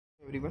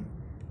everyone.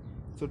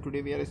 So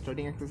today we are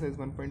studying exercise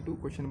 1.2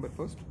 question number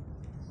first.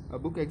 A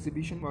book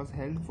exhibition was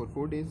held for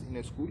 4 days in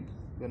a school.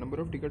 The number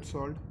of tickets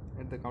sold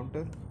at the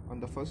counter on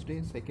the first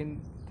day,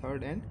 second,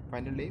 third and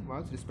final day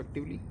was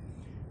respectively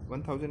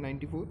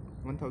 1094,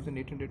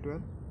 1812,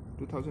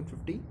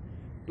 2050,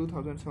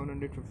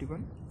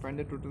 2751. Find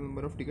the total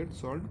number of tickets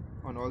sold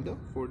on all the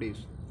 4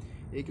 days.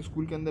 एक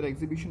school के अंदर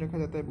exhibition रखा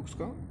जाता है books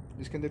का,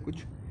 जिसके अंदर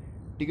कुछ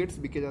टिकट्स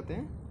बिके जाते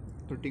हैं.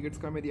 तो टिकट्स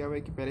का हमें दिया हुआ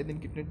है कि पहले दिन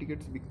कितने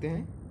टिकट्स बिकते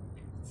हैं,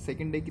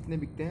 सेकंड डे कितने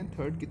बिकते हैं,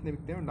 थर्ड कितने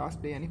बिकते हैं और लास्ट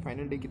डे यानी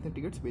फाइनल डे कितने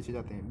टिकट्स बेचे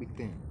जाते हैं,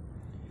 बिकते हैं.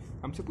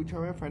 हमसे पूछा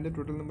हुआ है find the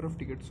total number of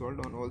tickets sold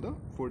on all the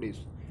 4 days.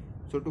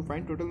 So to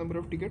find total number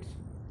of tickets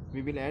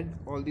we will add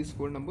all these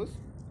 4 numbers.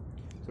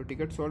 So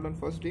tickets sold on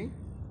first day,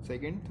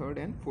 second, third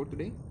and fourth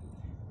day.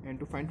 And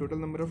to find total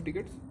number of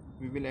tickets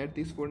we will add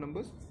these 4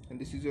 numbers, and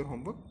this is your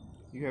homework.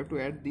 You have to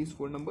add these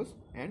 4 numbers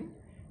and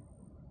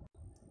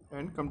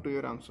come to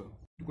your answer.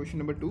 Question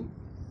number 2.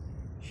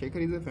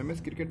 Shekhar is a famous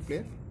cricket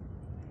player.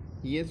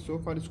 He has so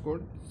far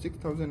scored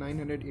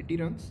 6,980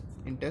 runs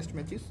in test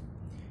matches.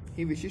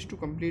 He wishes to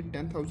complete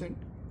 10,000.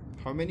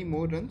 How many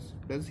more runs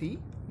does he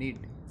need?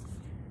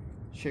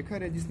 Shekhar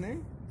है जिसने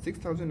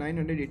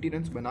 6,980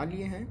 runs बना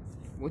लिए हैं,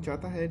 वो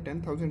चाहता है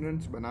 10,000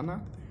 runs बनाना.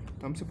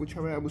 तो हमसे पूछा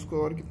हुआ है अब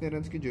उसको और कितने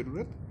रन्स की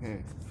ज़रूरत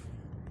है.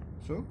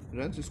 सो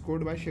runs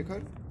scored by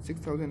Shekhar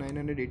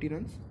 6,980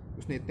 runs.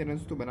 उसने इतने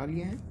रन्स तो बना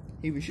लिए हैं.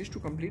 ही विशेष टू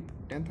कंप्लीट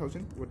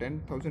 10,000, वो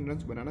 10,000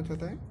 रन्स बनाना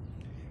चाहता है.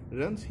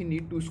 Runs he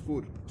need to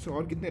score, उसे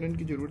और कितने रन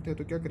की ज़रूरत है.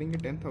 तो क्या करेंगे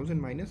 10,000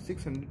 माइनस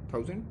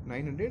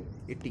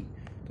 6,980.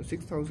 तो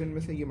 6,000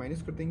 में से ये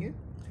माइनस कर देंगे.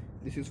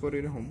 This is for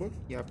your homework.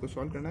 ये आपको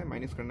सॉल्व करना है,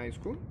 माइनस करना है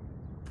इसको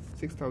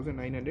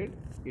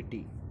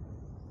 6,980.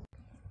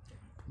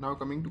 Now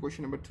coming to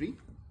question number 3.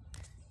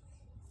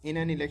 In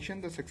an election,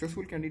 the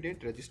successful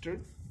candidate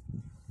registered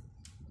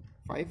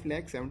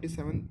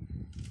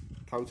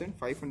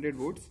 5,77,500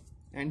 votes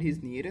and his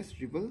nearest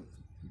rival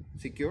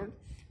secured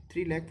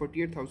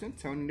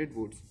 3,48,700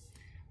 votes.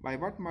 By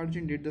what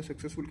margin did the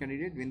successful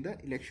candidate win the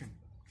election?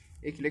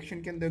 एक election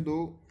के अंदर दो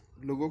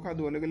लोगों का,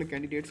 दो अलग अलग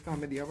कैंडिडेट्स का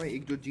हमें दिया हुआ है.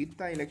 एक जो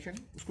जीतता है इलेक्शन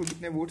उसको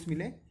कितने वोट्स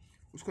मिले,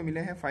 उसको मिले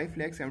हैं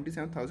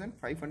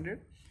 5,77,500.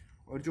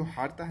 और जो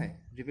हारता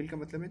है, रिविल का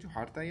मतलब है जो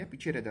हारता है या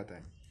पीछे रह जाता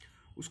है,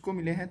 उसको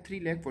मिले हैं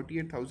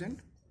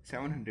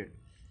 3,48,700.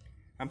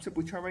 हमसे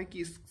पूछा हुआ है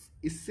कि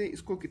इससे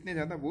इसको कितने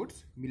ज़्यादा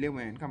वोट्स मिले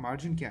हुए हैं, इनका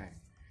मार्जिन क्या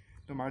है.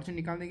 तो मार्जिन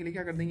निकालने के लिए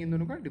क्या कर देंगे, इन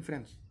दोनों का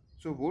difference.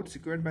 So vote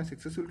secured by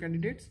successful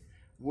candidates,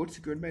 vote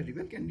secured by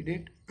real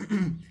candidate.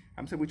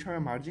 हमसे पूछा हुआ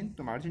है मार्जिन,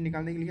 तो मार्जिन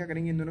निकालने के लिए क्या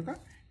करेंगे, इन दोनों का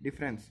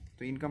डिफरेंस.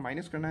 तो इनका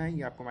माइनस करना है,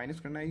 ये आपको माइनस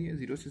करना है. ये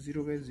 0 से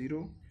 0 गए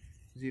 0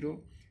 0.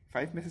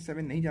 5 में से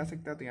 7 नहीं जा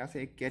सकता, तो यहाँ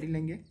से एक कैरी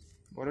लेंगे,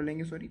 बोरो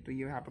लेंगे सॉरी. तो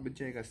ये यहाँ पर बच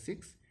जाएगा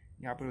 6,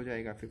 यहाँ पर हो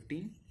जाएगा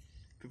 15.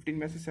 15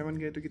 में से 7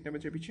 गए तो कितने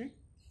बचे पीछे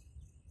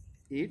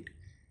 8.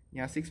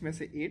 यहाँ 6 में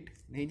से 8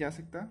 नहीं जा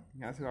सकता,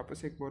 यहाँ से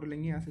वापस एक बोरो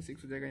लेंगे, यहाँ से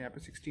 6 हो जाएगा, यहाँ पे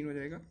 16 हो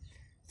जाएगा.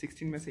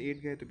 16 में से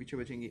 8 गए तो पीछे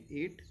बचेंगे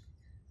 8.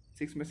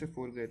 6 में से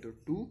 4 गए तो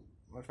 2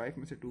 और 5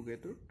 में से 2 गए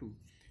तो 2.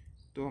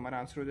 तो हमारा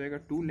आंसर हो जाएगा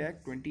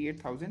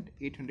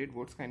 2,28,800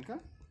 वोट्स का इनका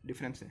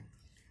डिफरेंस है.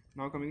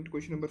 Now coming to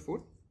question number 4.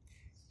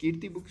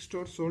 Kirti book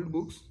store sold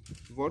books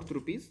worth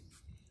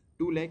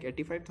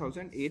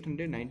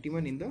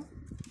 ₹2,85,891 in the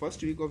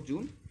first week of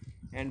June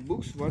and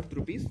books worth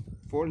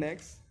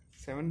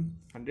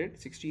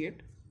 ₹4,07,68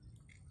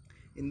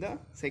 in the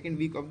second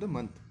week of the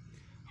month.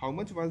 How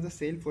much was the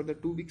sale for the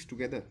 2 weeks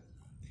together?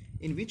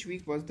 In which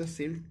week was the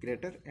sale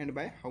greater and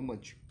by how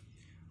much?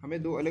 हमें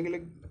दो अलग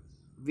अलग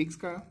weeks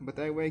का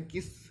बताया हुआ है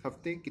किस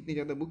हफ्ते कितनी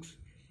ज़्यादा बुक्स,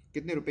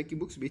 कितने रुपए की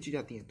बुक्स बेची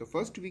जाती हैं. तो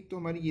फर्स्ट वीक तो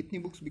हमारी इतनी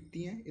बुक्स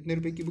बिकती हैं, इतने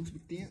रुपए की बुक्स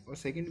बिकती हैं, और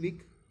सेकेंड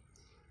वीक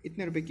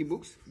इतने रुपए की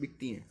बुक्स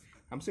बिकती हैं.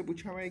 हमसे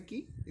पूछा हुआ है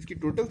कि इसकी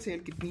टोटल सेल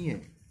कितनी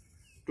है.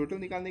 टोटल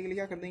निकालने के लिए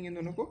क्या कर देंगे, इन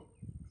दोनों को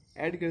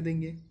ऐड कर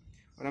देंगे.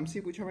 और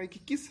हमसे पूछा हुआ है कि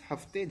किस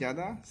हफ्ते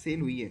ज़्यादा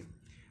सेल हुई है.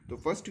 तो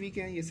फर्स्ट वीक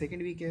है, ये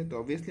सेकंड वीक है, तो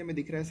ऑब्वियसली हमें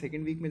दिख रहा है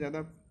सेकंड वीक में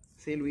ज़्यादा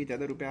सेल हुई है,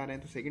 ज़्यादा रुपए आ रहे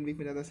हैं, तो सेकंड वीक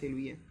में ज़्यादा सेल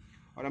हुई है.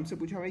 और हमसे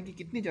पूछा हुआ है कि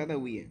कितनी ज़्यादा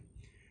हुई है.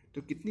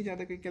 तो कितनी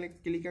ज़्यादा के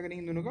लिए क्या करेंगे,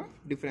 इन दोनों का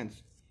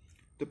डिफरेंस.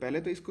 तो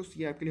पहले तो इसको,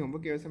 ये आपके लिए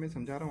होमवर्क है, वैसे मैं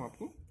समझा रहा हूँ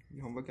आपको,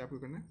 ये होमवर्क आपको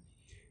करना है.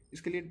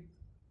 इसके लिए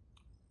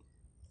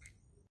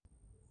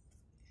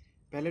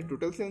पहले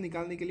टोटल सेल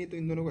निकालने के लिए तो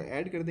इन दोनों को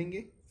ऐड कर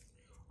देंगे,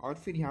 और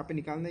फिर यहाँ पे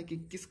निकालना है कि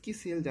किसकी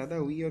सेल ज़्यादा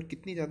हुई है और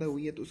कितनी ज़्यादा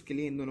हुई है, तो उसके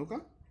लिए इन दोनों का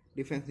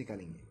डिफरेंस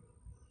निकालेंगे.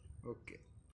 ओके.